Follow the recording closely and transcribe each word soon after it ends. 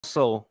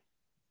So,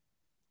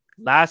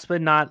 last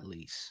but not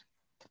least,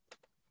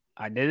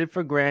 I did it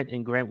for Grant,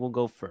 and Grant will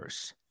go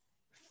first.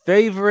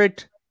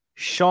 Favorite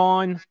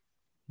Shawn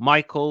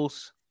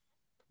Michaels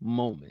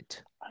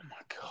moment. Oh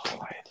my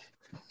God.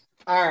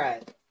 All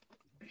right.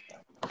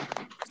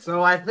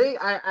 So I think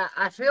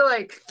I feel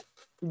like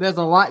there's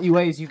a lot of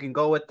ways you can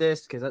go with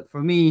this because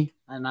for me,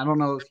 and I don't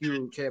know if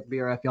you, Champ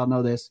BRF, y'all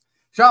know this,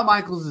 Shawn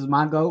Michaels is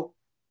my GOAT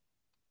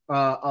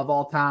of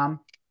all time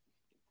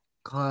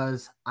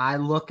because I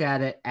look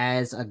at it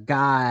as a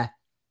guy.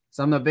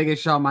 So I'm the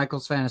biggest Shawn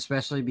Michaels fan,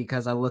 especially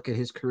because I look at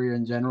his career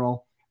in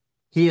general.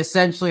 He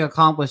essentially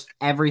accomplished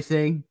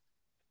everything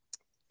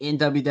in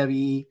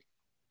WWE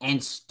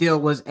and still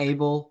was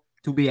able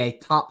to be a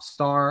top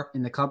star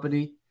in the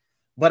company.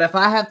 But if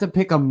I have to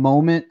pick a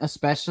moment,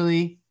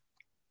 especially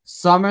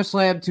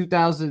SummerSlam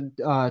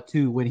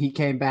 2002, when he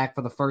came back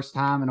for the first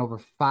time in over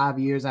 5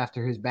 years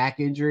after his back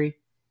injury,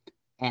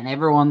 and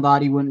everyone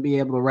thought he wouldn't be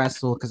able to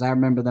wrestle, because I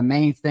remember the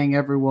main thing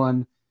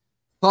everyone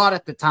thought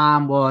at the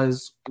time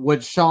was,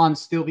 would Shawn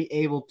still be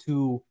able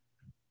to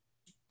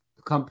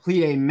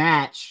complete a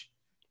match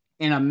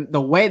in the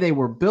way they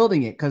were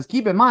building it? Because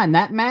keep in mind,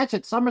 that match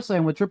at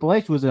SummerSlam with Triple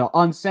H was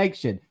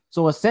unsanctioned.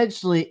 So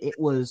essentially, it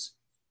was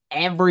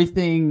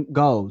everything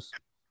goes.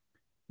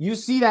 You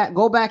see that,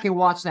 go back and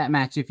watch that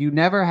match. If you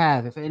never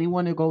have, if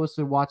anyone who goes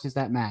and watches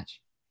that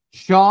match,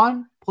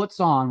 Shawn puts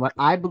on what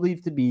I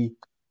believe to be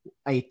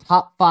a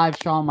top 5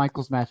 Shawn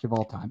Michaels match of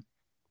all time.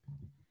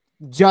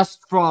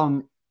 Just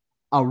from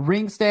a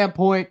ring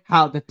standpoint,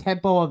 how the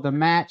tempo of the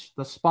match,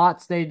 the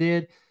spots they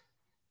did,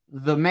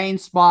 the main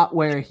spot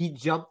where he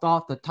jumped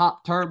off the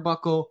top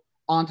turnbuckle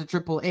onto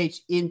Triple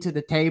H into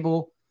the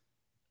table.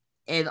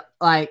 And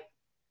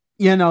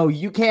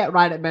you can't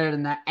write it better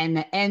than that. And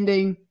the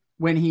ending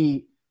when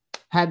he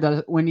had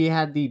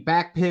the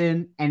back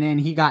pin and then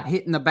he got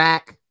hit in the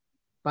back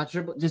by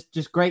Triple,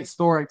 just great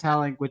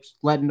storytelling, which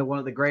led into one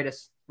of the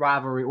greatest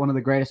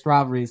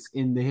rivalries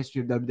in the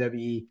history of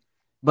WWE.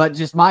 But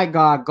just, my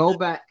God, go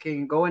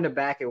into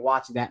back and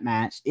watch that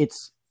match.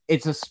 It's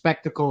a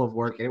spectacle of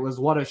work. It was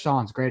one of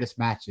Shawn's greatest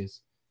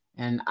matches.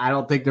 And I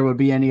don't think there would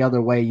be any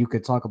other way you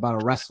could talk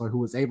about a wrestler who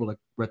was able to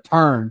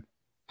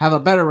have a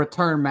better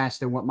return match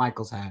than what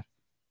Michaels had.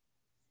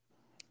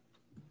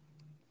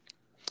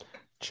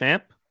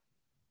 Champ?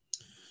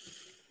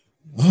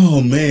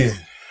 Oh, man.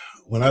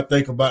 When I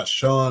think about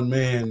Shawn,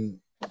 man,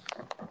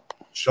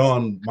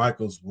 Shawn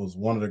Michaels was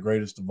one of the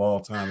greatest of all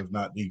time, if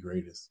not the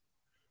greatest.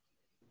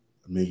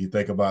 I mean, you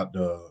think about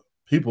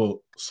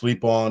people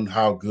sleep on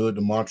how good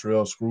the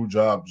Montreal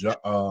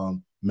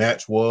Screwjob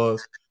match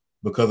was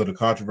because of the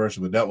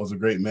controversy, but that was a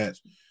great match.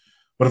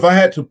 But if I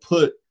had to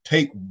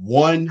take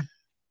one,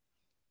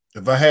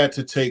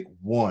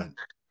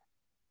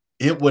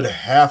 it would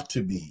have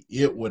to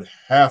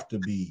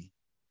be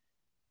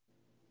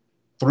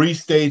 3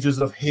 Stages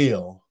of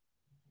Hell,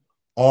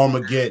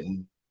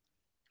 Armageddon,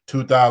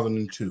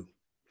 2002.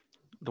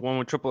 The one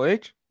with Triple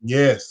H?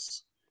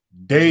 Yes.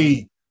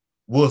 They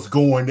was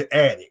going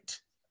at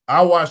it.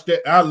 I watched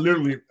that.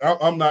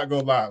 I'm not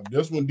going to lie.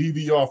 That's when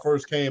DVR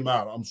first came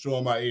out. I'm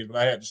showing my age, but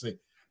I had to say,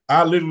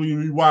 I literally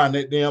rewind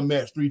that damn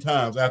match 3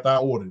 times after I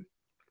ordered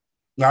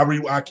it.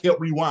 I kept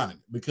rewinding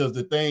because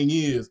the thing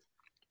is,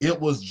 it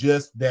was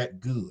just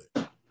that good.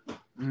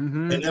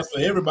 Mm-hmm. And that's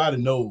what everybody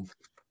knows.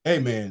 Hey,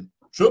 man,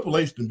 Triple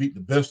H can beat the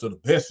best of the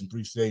best in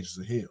 3 Stages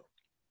of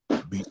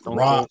Hell. Beat The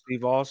Rock,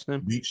 Steve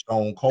Austin, beat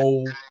Stone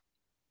Cold.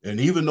 And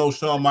even though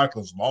Shawn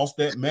Michaels lost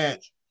that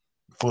match,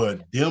 for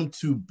them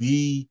to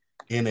be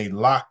in a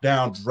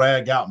lockdown,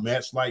 drag-out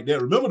match like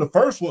that. Remember the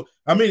first one?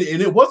 I mean,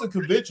 and it wasn't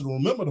conventional.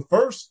 Remember the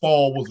first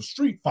fall was a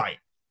street fight.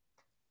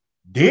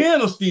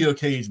 Then a steel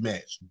cage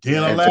match.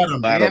 Then a ladder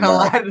match. Then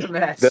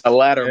a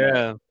ladder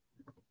match.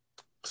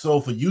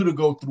 So for you to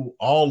go through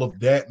all of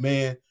that,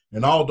 man,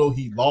 and although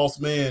he lost,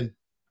 man,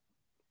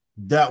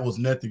 that was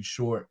nothing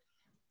short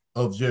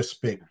of just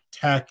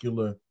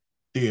spectacular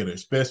theater,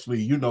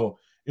 especially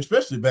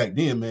back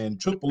then, man.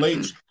 Triple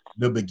H,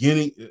 the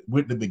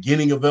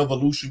beginning of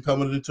Evolution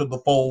coming into the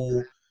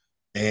fold,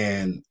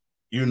 and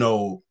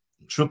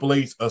Triple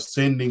H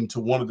ascending to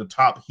one of the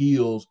top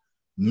heels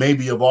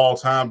maybe of all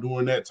time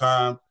during that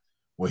time,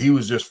 where he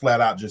was just flat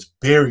out just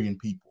burying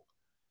people.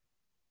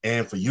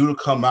 And for you to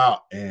come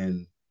out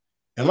and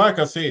like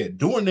I said,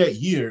 during that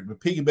year, to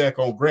piggyback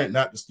on Grant,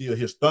 not to steal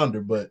his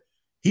thunder, but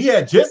he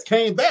had just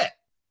came back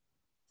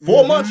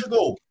 4 months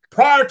ago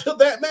prior to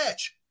that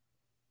match.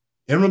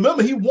 And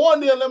remember, he won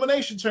the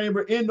Elimination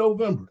Chamber in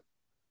November,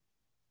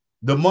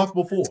 the month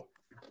before.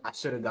 I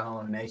should have done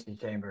Elimination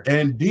Chamber.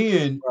 And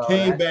then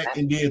came back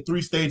and did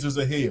 3 Stages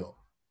of Hell.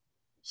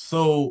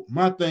 So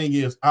my thing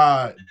is,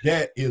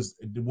 that is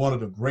one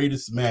of the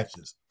greatest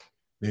matches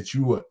that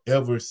you will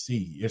ever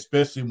see,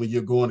 especially when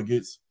you're going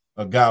against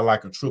a guy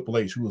like a Triple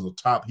H, who was a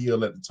top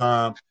heel at the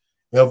time,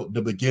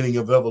 the beginning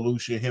of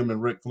Evolution, him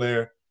and Ric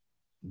Flair.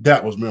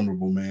 That was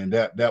memorable, man.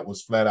 That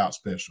was flat out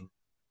special.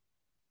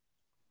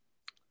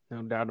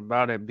 No doubt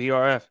about it.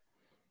 BRF.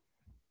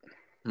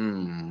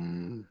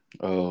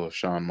 Oh,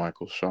 Shawn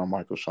Michaels.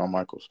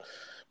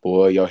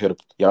 Boy, y'all hit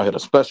a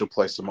special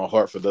place in my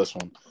heart for this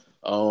one.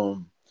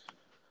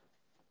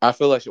 I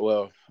feel like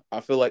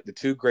the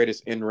two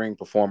greatest in-ring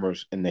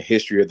performers in the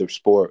history of the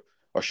sport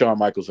are Shawn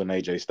Michaels and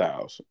AJ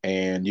Styles.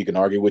 And you can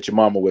argue with your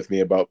mama with me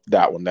about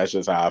that one. That's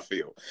just how I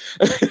feel.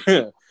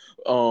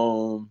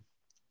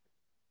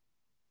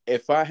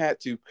 If I had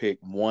to pick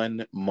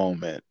one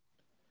moment,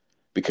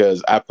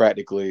 because I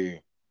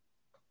practically,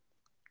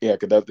 yeah,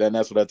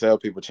 that's what I tell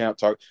people.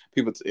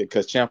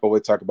 Because Champ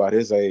always talk about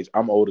his age.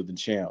 I'm older than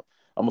Champ.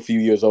 I'm a few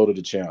years older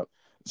than Champ.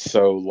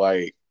 So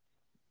like,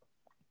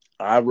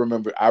 I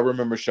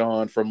remember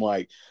Shawn from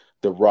like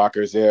the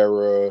Rockers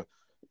era,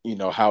 you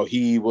know, how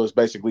he was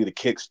basically the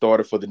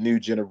Kickstarter for the new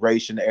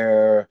generation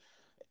era.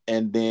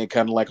 And then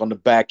kind of like on the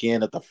back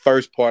end of the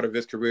first part of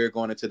his career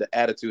going into the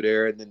Attitude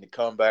Era and then the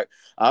comeback,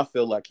 I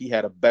feel like he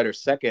had a better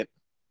second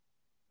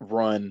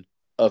run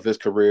of his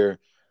career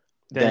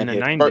than the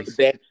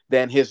 90s.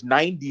 than his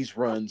 90s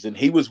runs. And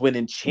he was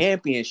winning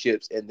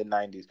championships in the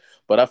 90s.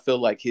 But I feel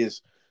like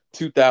his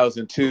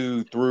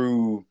 2002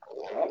 through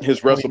his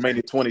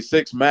WrestleMania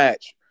 26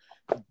 match,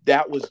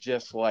 that was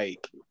just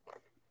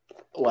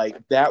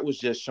that was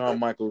just Shawn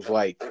Michaels,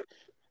 like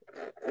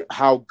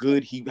how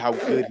good he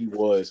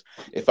was.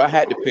 If I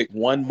had to pick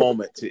one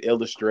moment to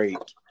illustrate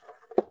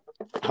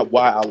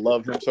why I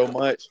love him so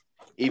much,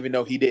 even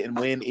though he didn't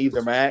win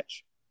either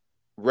match,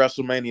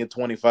 WrestleMania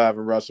 25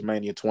 and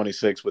WrestleMania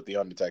 26 with The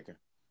Undertaker.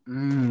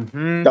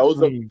 Mm-hmm.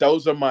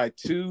 Those are my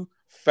two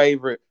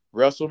favorite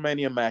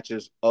WrestleMania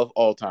matches of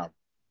all time.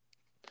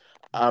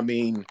 I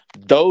mean,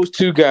 those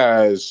two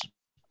guys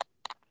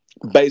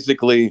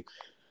basically,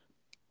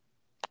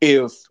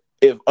 if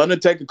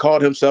Undertaker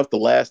called himself the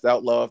last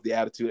outlaw of the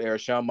Attitude Era,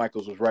 Shawn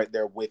Michaels was right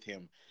there with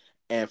him.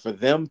 And for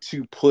them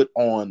to put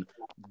on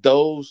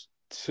those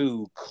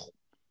two,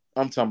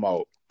 I'm talking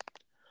about,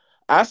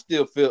 I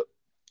still feel,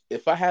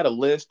 if I had a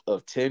list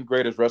of 10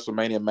 greatest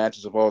WrestleMania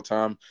matches of all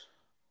time,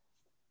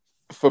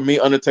 for me,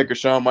 Undertaker,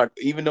 Shawn Michaels,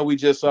 even though we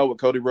just saw what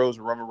Cody Rhodes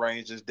and Roman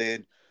Reigns just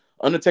did,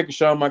 Undertaker,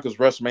 Shawn Michaels,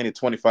 WrestleMania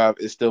 25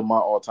 is still my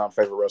all-time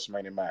favorite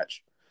WrestleMania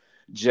match.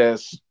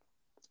 Just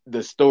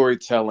the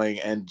storytelling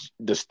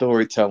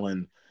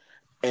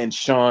and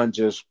Shawn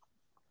just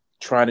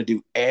trying to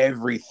do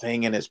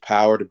everything in his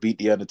power to beat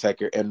The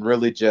Undertaker, and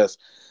really just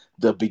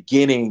the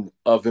beginning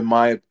of,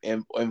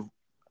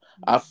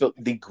 I feel,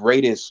 the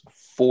greatest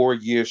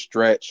 4-year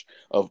stretch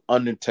of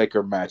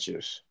Undertaker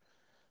matches.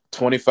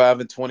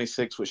 25 and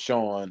 26 with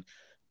Shawn,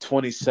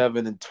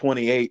 27 and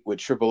 28 with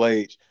Triple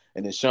H,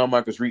 and then Shawn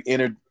Michaels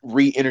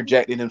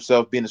re-interjecting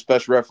himself, being a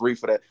special referee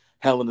for that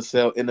Hell in a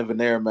Cell end of an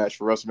era match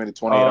for WrestleMania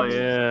 28. Oh,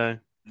 yeah.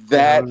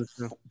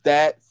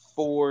 That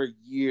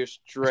 4-year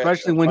stretch,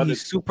 especially when he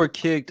super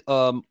kicked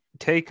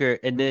Taker,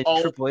 and then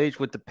Triple H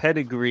with the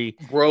pedigree.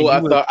 Bro,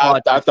 I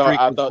thought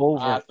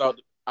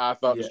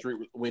the streak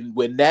was,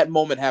 when that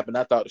moment happened,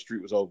 I thought the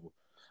streak was over.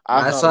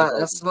 That's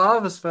a lot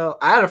of us felt.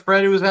 I had a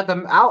friend who was at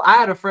that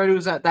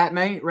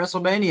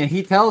WrestleMania.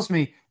 He tells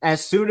me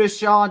as soon as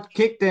Shawn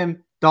kicked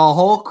him, the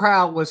whole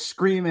crowd was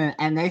screaming,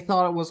 and they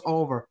thought it was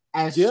over.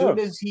 As soon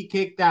as he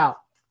kicked out,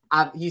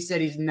 he said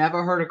he's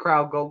never heard a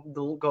crowd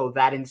go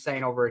that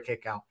insane over a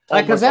kick out.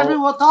 Because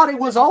everyone thought it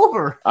was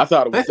over. I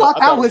thought they thought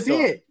that was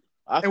it.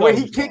 And when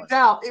he kicked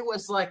out, it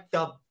was like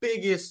the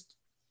biggest,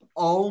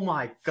 oh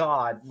my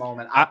God,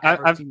 moment I've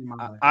ever seen in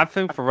my life. I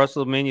think for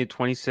WrestleMania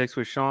 26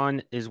 with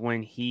Shawn is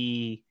when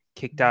he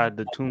kicked out of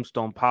the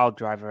Tombstone Pile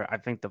Driver. I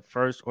think the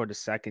first or the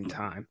second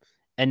time.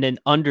 And then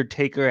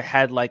Undertaker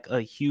had like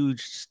a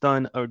huge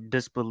stun or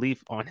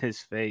disbelief on his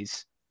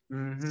face.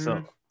 Mm-hmm.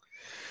 So,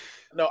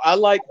 no, I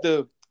like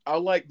the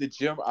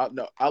Jim.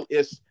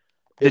 It's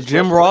the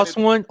Jim Ross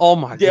one. Oh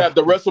my God! Yeah,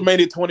 the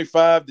WrestleMania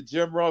 25, the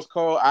Jim Ross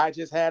call. I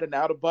just had an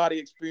out of body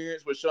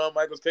experience with Shawn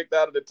Michaels kicked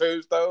out of the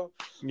Tombstone.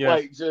 Yeah,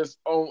 like just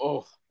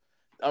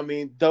I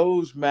mean,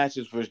 those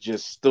matches was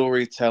just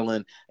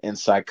storytelling and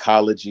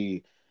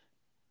psychology.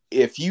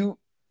 If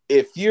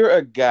you're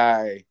a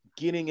guy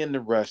getting into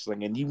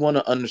wrestling and you want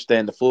to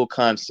understand the full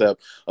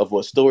concept of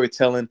what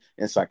storytelling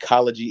and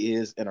psychology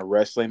is in a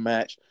wrestling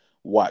match,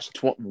 watch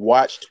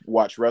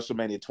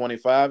WrestleMania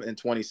 25 and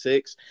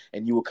 26,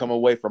 and you will come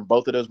away from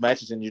both of those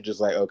matches and you're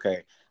just like,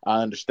 okay,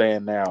 I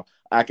understand now.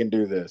 I can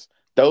do this.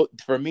 Though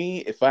for me,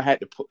 if I had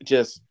to put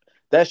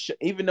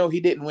even though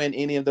he didn't win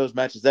any of those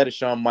matches, that is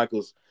Shawn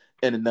Michaels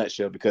in a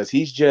nutshell, because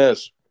he's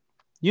just,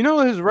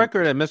 his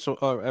record at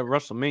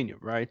WrestleMania,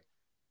 right?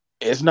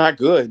 It's not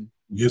good.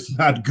 It's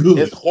not good.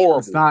 It's horrible.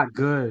 It's not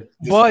good.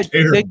 But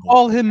they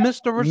call him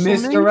Mr.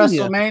 WrestleMania. Mr.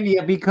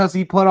 WrestleMania because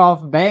he put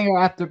off banger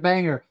after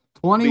banger.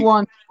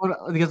 21,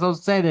 because I'll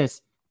say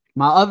this.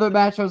 My other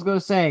match I was going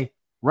to say,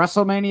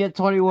 WrestleMania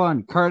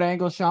 21, Kurt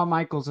Angle, Shawn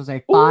Michaels is a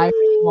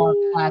 5-star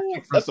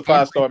classic. That's a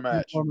 5-star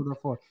match.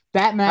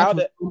 That match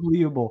was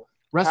unbelievable.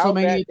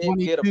 WrestleMania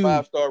 22. Get a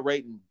 5-star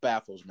rating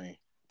baffles me.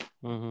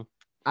 Mm-hmm.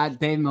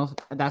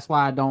 That's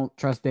why I don't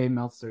trust Dave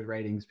Meltzer's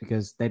ratings,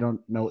 because they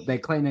don't know. They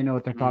claim they know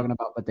what they're talking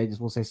about, but they just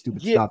will say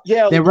stupid stuff.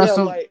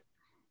 Like,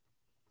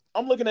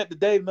 I'm looking at the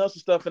Dave Meltzer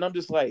stuff, and I'm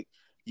just like,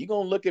 You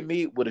gonna look at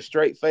me with a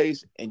straight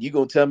face and you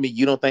gonna tell me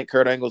you don't think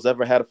Kurt Angle's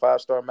ever had a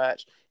 5-star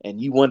match and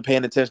you weren't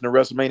paying attention to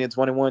WrestleMania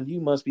 21? You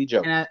must be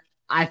joking. And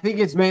I think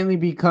it's mainly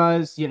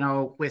because,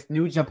 with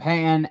New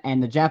Japan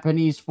and the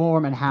Japanese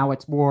form and how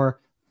it's more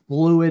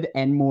fluid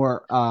and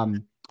more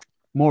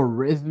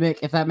rhythmic,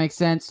 if that makes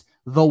sense.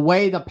 The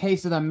way the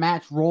pace of the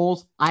match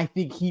rolls, I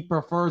think he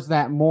prefers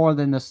that more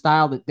than the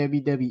style that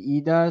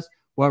WWE does,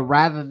 where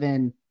rather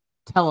than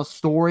tell a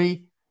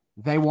story,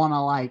 they want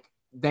to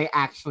they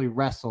actually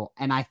wrestle.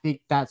 And I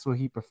think that's what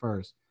he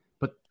prefers.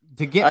 But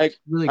to get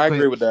really quick, I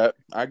agree with that.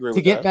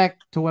 To get back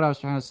to what I was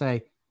trying to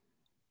say,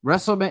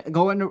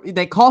 WrestleMania,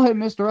 they call him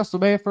Mr.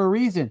 WrestleMania for a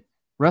reason.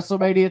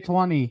 WrestleMania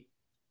 20,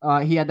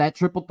 he had that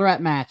triple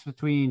threat match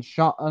between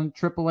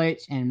Triple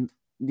H and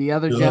the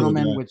other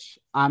gentleman, which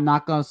I'm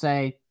not going to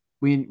say.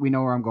 We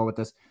know where I'm going with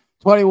this.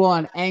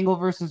 21, Angle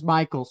versus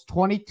Michaels.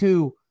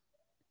 22,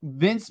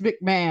 Vince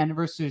McMahon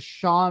versus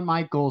Shawn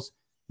Michaels.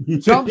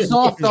 Jumps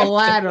off the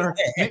ladder.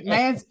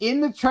 McMahon's in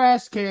the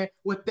trash can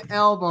with the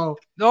elbow.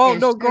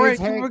 No,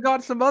 great. You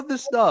forgot some other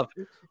stuff.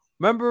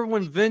 Remember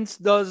when Vince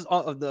does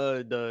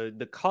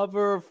the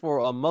cover for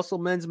a Muscle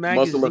Men's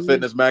magazine? Muscle and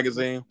Fitness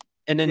magazine.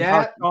 And then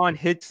how Shawn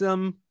hits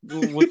him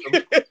with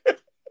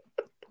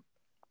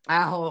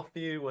That whole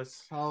feud was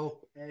so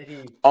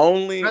petty.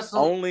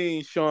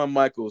 Only Shawn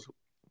Michaels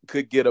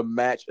could get a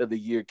match of the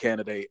year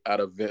candidate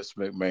out of Vince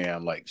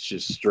McMahon, like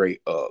just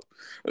straight up.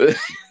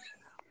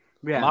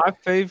 Yeah.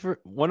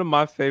 One of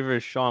my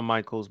favorite Shawn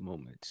Michaels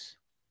moments.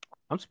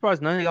 I'm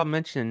surprised none of y'all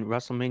mentioned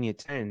WrestleMania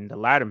 10, the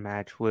ladder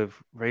match with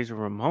Razor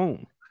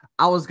Ramon.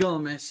 I was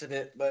gonna mention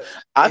it, but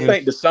I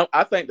think the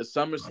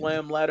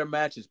SummerSlam ladder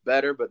match is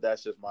better, but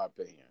that's just my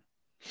opinion.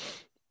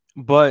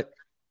 But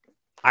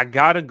I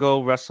gotta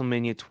go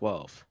WrestleMania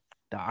 12,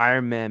 the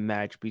Iron Man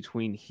match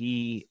between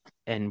he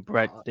and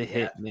Bret the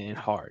Hitman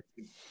Hart.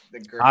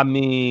 I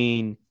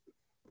mean,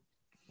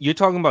 you're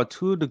talking about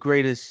two of the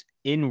greatest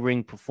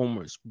in-ring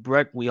performers.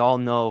 Bret, we all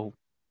know,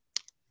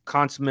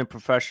 consummate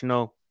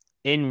professional,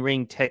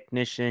 in-ring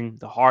technician,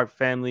 the Hart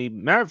family.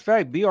 Matter of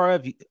fact,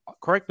 BRF,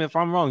 correct me if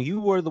I'm wrong, you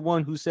were the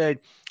one who said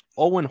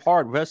Owen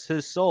Hart, rest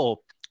his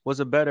soul, was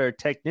a better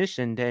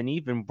technician than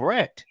even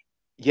Bret.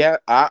 Yeah,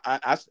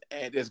 I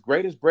and as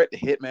great as Bret the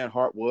Hitman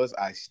Hart was,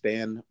 I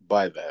stand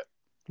by that.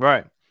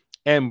 Right.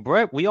 And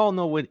Bret, we all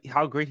know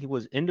how great he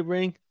was in the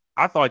ring.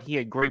 I thought he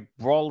had great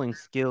brawling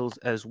skills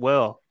as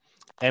well.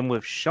 And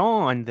with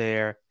Shawn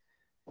there,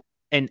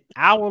 an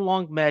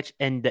hour-long match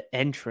and the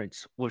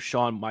entrance with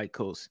Shawn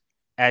Michaels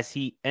as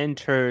he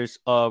enters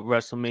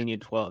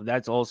WrestleMania 12.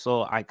 That's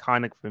also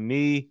iconic for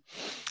me.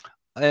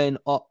 And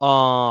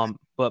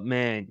but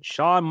man,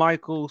 Shawn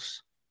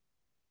Michaels,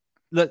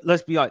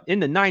 let's be honest, in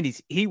the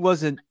 90s, he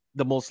wasn't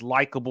the most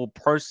likable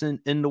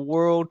person in the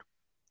world.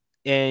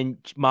 And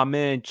my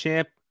man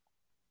Champ,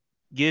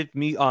 I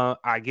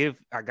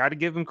gotta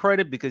give him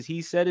credit because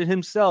he said it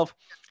himself.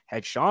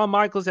 Had Shawn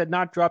Michaels had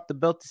not dropped the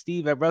belt to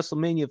Steve at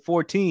WrestleMania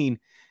 14,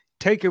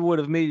 Taker would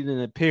have made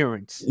an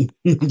appearance.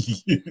 I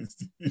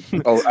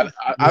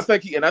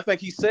think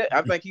he said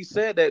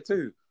that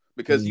too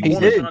because he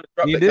wanted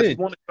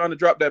Shawn to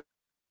drop that.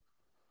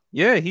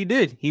 Yeah, he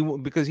did.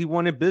 Because he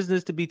wanted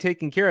business to be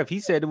taken care of. He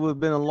said it would have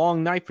been a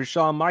long night for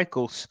Shawn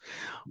Michaels,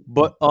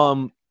 but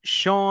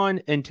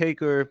Shawn and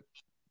Taker,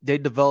 they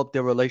developed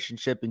their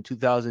relationship in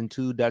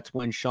 2002. That's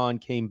when Shawn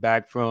came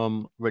back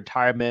from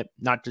retirement,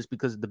 not just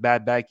because of the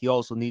bad back. He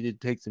also needed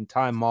to take some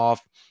time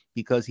off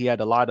because he had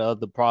a lot of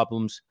other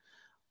problems.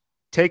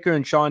 Taker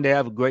and Shawn, they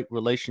have a great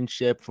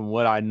relationship from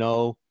what I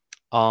know.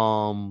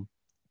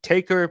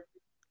 Taker,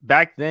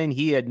 back then,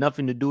 he had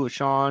nothing to do with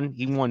Shawn.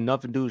 He wanted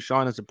nothing to do with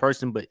Shawn as a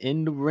person, but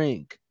in the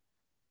ring,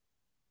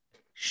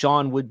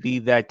 Shawn would be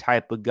that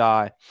type of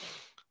guy.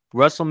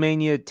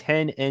 WrestleMania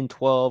 10 and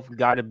 12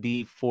 got to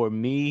be for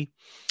me.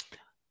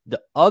 The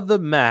other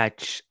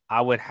match, I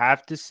would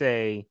have to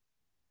say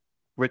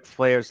Ric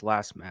Flair's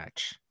last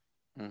match.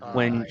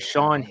 When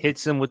Shawn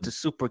hits him with the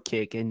super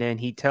kick and then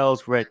he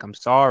tells Rick, I'm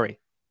sorry,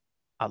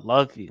 I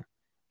love you.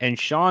 And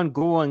Shawn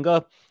growing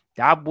up,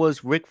 that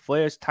was Ric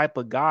Flair's type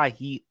of guy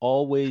he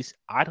always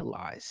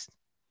idolized.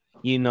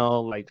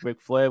 Like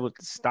Ric Flair with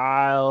the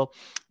style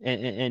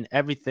and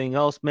everything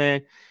else,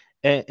 man.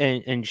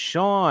 And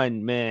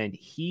Shawn, man,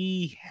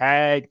 he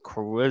had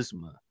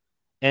charisma.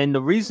 And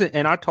the reason,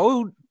 and I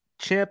told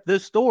Champ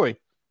this story,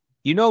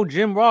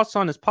 Jim Ross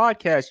on his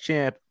podcast,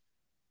 Champ,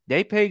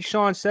 they paid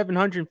Shawn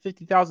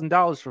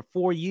 $750,000 for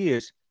 4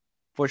 years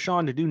for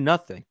Shawn to do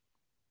nothing.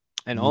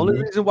 And the only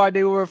reason why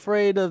they were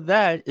afraid of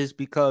that is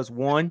because,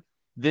 one,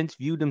 Vince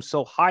viewed him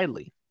so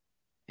highly,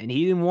 and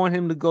he didn't want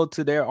him to go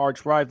to their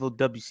arch rival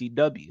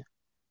WCW.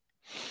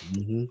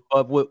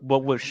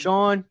 But with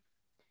Shawn,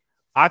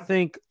 I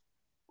think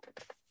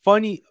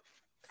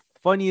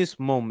funniest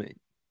moment.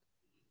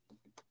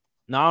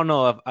 No, I don't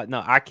know if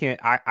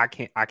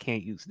I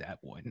can't use that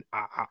one.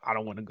 I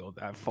don't want to go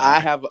that far. I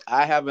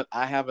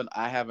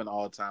have an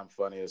all-time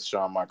funniest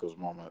Shawn Michaels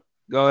moment.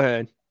 Go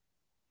ahead.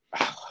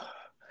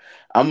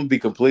 I'm gonna be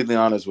completely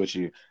honest with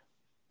you.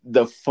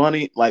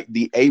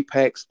 The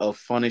apex of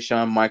funny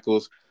Shawn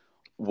Michaels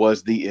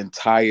was the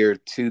entire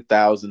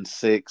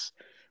 2006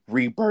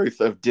 rebirth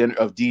of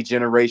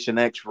D-Generation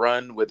X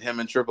run with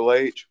him and Triple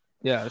H.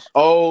 Yes.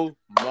 Oh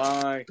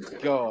my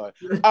God.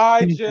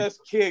 I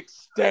just kicked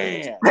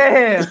Stan.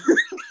 Damn.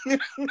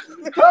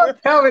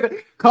 Don't tell me to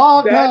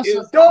calm down.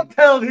 Don't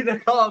tell me to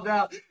calm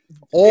down.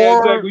 Yeah,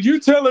 exactly. You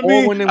telling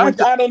me when they I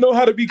don't know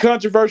how to be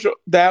controversial?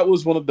 That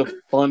was one of the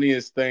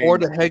funniest things. Or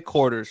the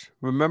headquarters.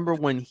 Remember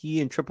when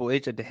he and Triple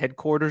H at the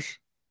headquarters?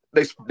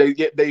 They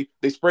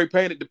spray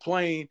painted the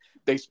plane,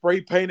 they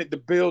spray painted the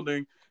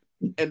building,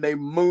 and they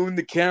mooned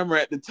the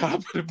camera at the top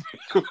of the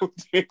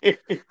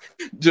building.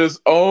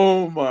 Just,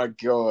 oh my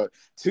God.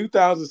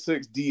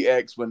 2006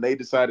 DX, when they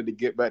decided to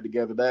get back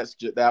together,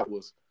 that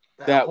was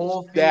with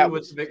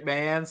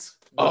McMahon's.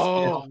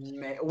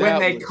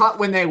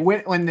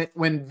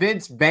 When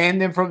Vince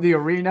banned them from the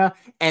arena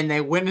and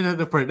they went into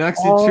the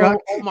production truck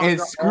and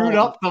screwed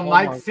up the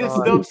mic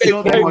system.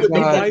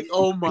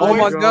 Oh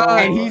my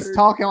God. And he's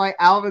talking like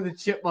Alvin the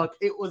Chipmunk.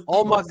 It was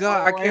my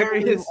God. I can't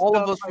believe all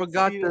of us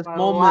forgot this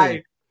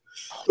moment.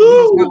 We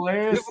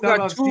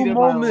got two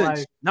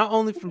moments, not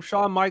only from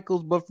Shawn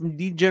Michaels, but from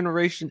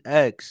D-Generation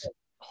X.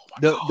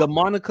 The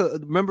Monica,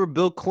 remember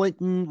Bill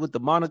Clinton with the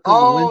Monica?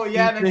 Oh,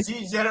 yeah, the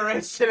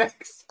D-Generation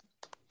X.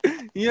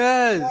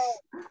 Yes.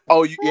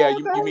 Oh, you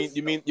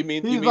mean?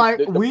 He's like,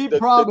 we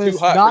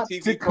promised not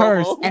to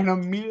curse, and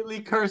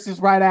immediately curses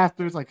right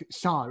after. It's like,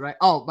 Shawn, right?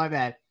 Oh, my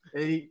bad.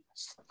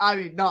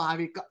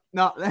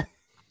 No.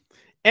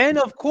 And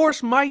of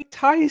course, Mike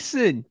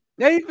Tyson.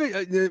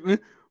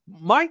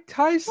 Mike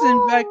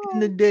Tyson back in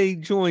the day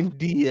joined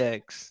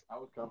DX. I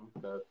was coming.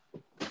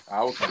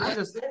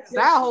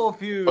 That whole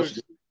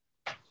feud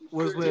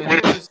was when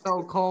him and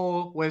Stone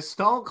Cold. When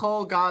Stone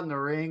Cold got in the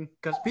ring,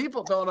 because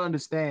people don't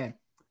understand.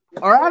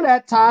 Around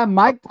that time,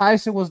 Mike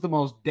Tyson was the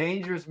most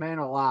dangerous man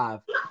alive.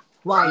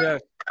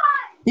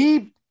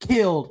 He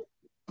killed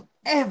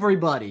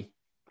everybody.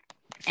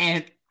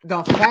 And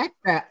the fact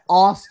that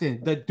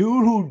Austin, the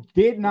dude who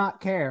did not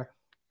care,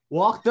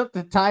 walked up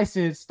to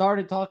Tyson and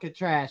started talking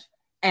trash.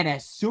 And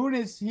as soon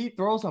as he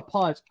throws a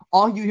punch,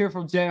 all you hear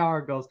from JR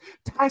goes,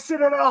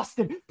 Tyson and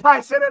Austin.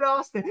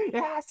 It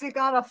hasn't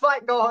got a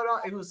fight going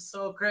on. It was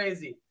so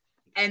crazy.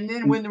 And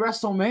then when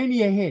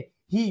WrestleMania hit,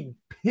 he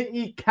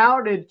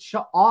counted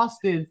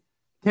Austin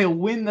to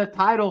win the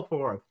title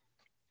for him.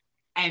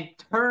 And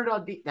turned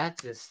on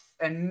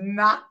and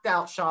knocked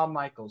out Shawn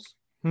Michaels.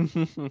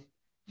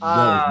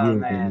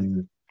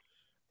 Man.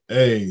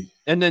 Hey.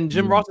 And then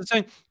Jim Ross is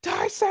saying,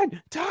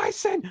 Tyson.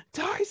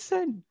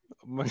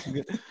 Oh my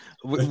God.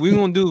 We're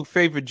gonna do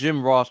favorite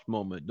Jim Ross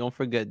moment. Don't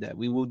forget that.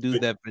 We will do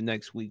that for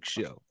next week's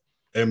show.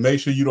 And make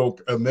sure you don't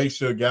make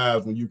sure,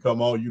 guys, when you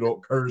come on, you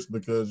don't curse,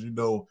 because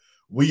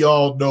we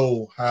all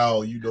know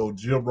how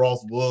Jim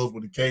Ross was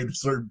when it came to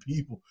certain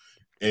people.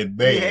 And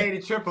man, he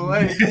hated Triple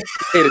H.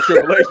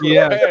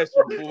 Yeah.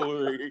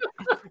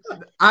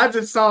 I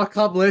just saw a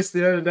couple lists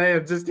the other day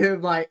of just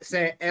him like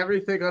saying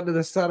everything under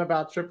the sun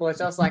about Triple H.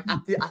 I was like,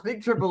 I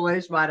think Triple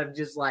H might have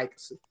just like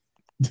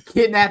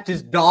kidnapped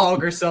his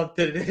dog or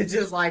something. It's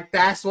just like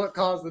that's what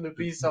caused him to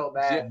be so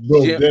mad.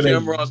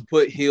 Jim Ross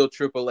put heel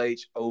Triple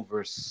H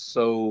over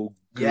so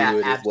good.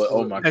 Yeah,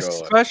 Oh my God.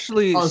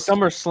 Especially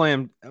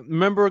SummerSlam.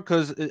 Remember,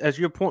 because to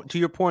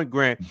your point,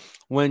 Grant,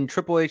 when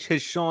Triple H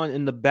hit Shawn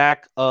in the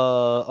back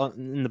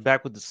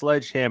with the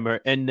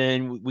sledgehammer, and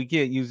then we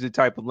can't use the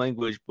type of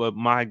language, but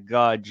my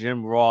God,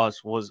 Jim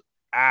Ross was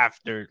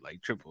after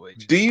like Triple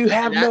H. Do you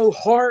have no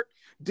heart?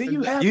 Do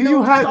you have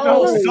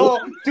no soul?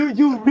 Do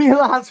you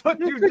realize what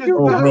you just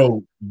done?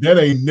 Bro, that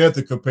ain't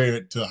nothing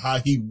compared to how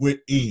he went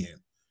in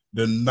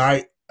the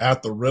night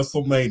after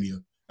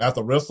WrestleMania.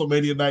 After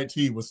WrestleMania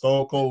 19, when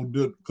Stone Cold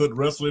couldn't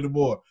wrestle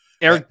anymore.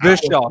 Eric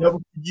Bischoff.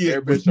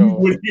 Eric Bischoff.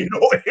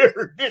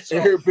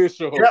 Eric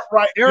Bischoff.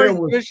 Eric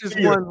Bischoff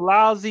is one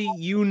lousy,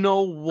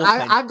 what.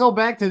 I go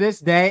back to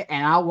this day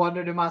and I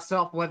wonder to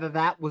myself whether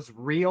that was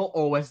real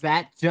or was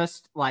that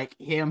just like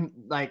him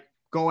like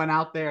going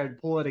out there and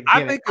pulling a gimmick.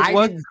 I think it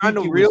was kind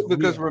of real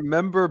because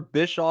remember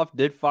Bischoff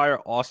did fire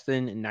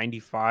Austin in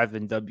 '95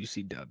 in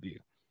WCW.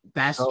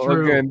 That's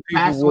true. Again,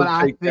 that's what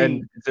I think.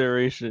 Into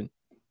consideration.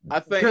 I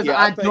think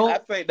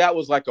that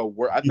was like a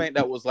work. I think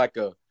that was like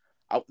a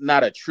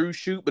not a true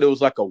shoot, but it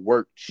was like a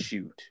work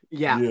shoot.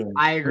 Yeah.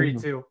 I agree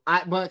too.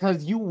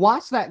 Because you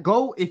watch that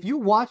if you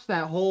watch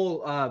that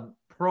whole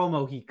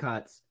promo he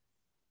cuts,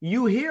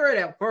 you hear it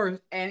at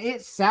first and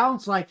it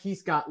sounds like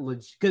he's got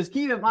legit. Because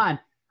keep in mind,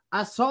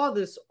 I saw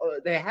this.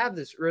 They have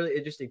this really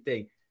interesting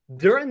thing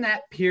during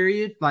that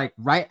period, like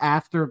right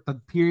after the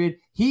period,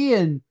 he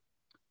and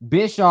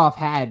Bischoff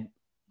had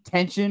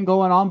tension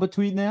going on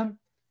between them.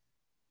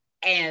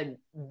 And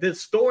the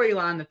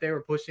storyline that they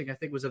were pushing, I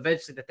think, was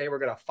eventually that they were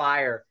going to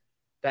fire,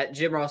 that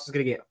Jim Ross was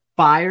going to get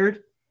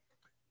fired.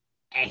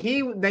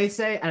 And they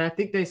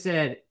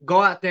said,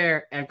 go out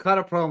there and cut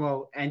a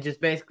promo and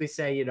just basically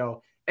say,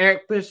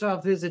 Eric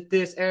Bischoff isn't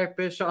this, Eric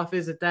Bischoff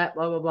isn't that,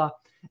 blah, blah, blah.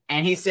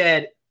 And he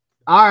said,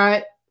 all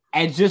right,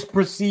 and just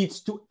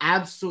proceeds to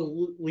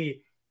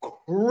absolutely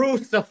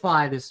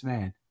crucify this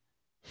man.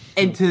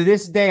 And to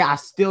this day, I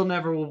still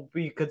never will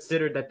be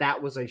considered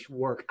that was a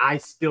work. I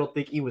still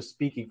think he was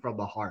speaking from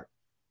the heart.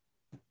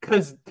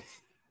 Because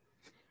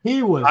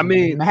he was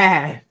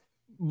mad.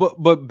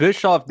 But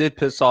Bischoff did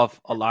piss off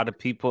a lot of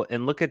people,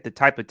 and look at the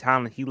type of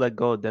talent he let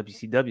go of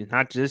WCW.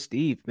 Not just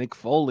Steve, Mick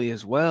Foley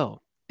as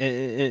well,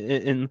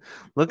 and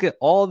look at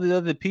all the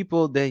other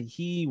people that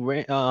he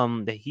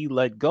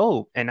let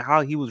go, and how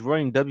he was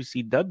running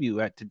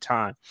WCW at the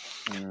time,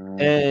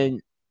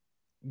 and.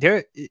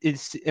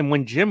 And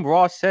when Jim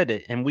Ross said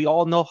it, and we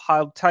all know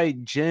how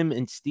tight Jim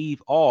and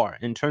Steve are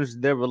in terms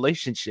of their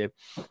relationship.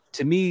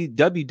 To me,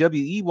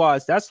 WWE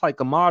wise, that's like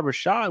Ahmad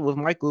Rashad with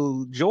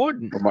Michael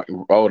Jordan.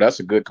 Oh,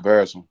 that's a good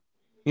comparison.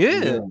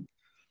 Yeah.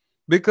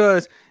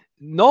 Because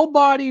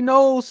nobody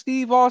knows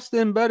Steve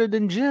Austin better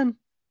than Jim.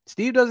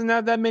 Steve doesn't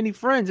have that many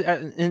friends.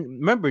 And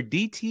remember,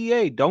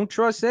 DTA, don't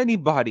trust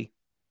anybody.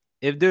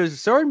 If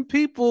there's certain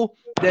people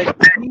that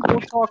Steve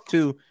will talk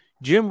to,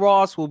 Jim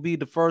Ross will be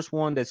the first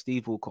one that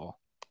Steve will call.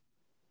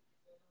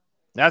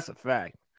 That's a fact.